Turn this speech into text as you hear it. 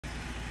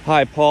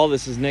Hi, Paul.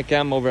 This is Nick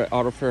M. over at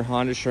Auto Fair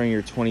Honda showing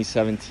your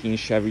 2017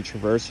 Chevy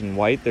Traverse in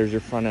white. There's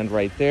your front end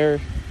right there.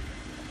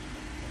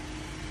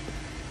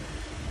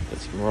 Got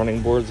some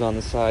running boards on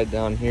the side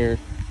down here.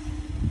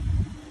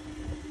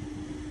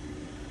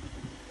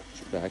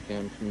 Back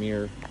end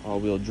Premier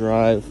all-wheel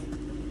drive.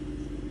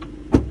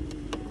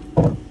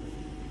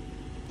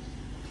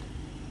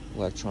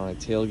 Electronic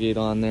tailgate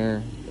on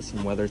there. Got some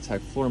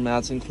WeatherTech floor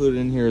mats included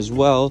in here as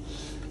well.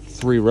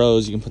 3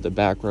 rows. You can put the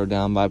back row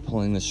down by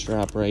pulling the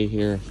strap right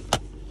here.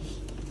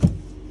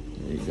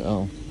 There you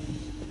go.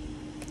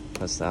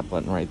 Press that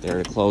button right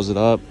there to close it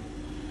up.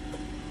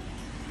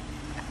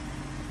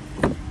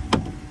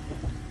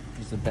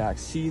 There's the back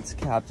seats,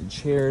 captain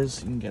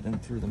chairs. You can get in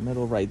through the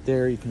middle right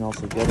there. You can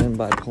also get in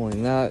by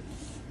pulling that.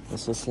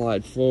 This will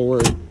slide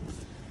forward.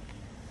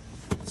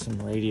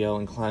 Some radio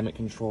and climate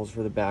controls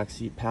for the back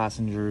seat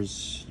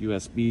passengers.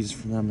 USBs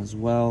for them as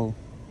well.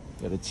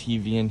 Got a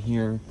TV in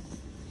here.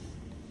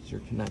 There's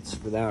your connects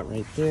for that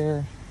right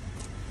there.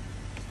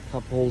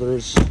 Cup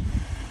holders.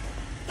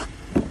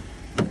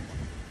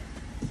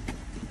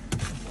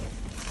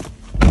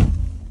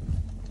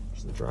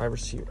 There's the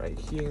driver's seat right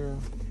here.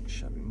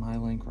 Chevy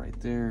MyLink right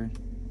there.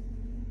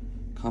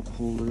 Cup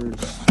holders.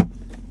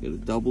 Got a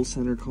double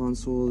center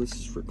console. This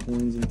is for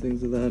coins and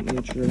things of that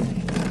nature.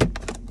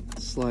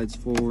 Slides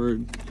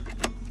forward,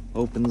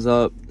 opens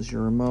up. There's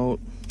your remote.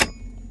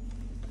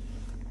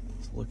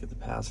 Let's look at the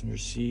passenger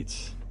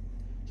seats.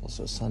 There's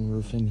also a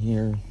sunroof in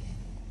here.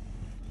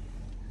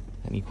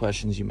 Any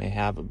questions you may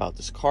have about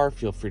this car,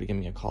 feel free to give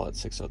me a call at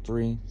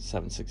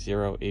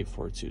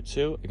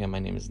 603-760-8422. Again, my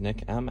name is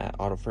Nick M. at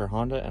Auto Fair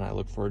Honda, and I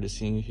look forward to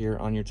seeing you here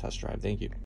on your test drive. Thank you.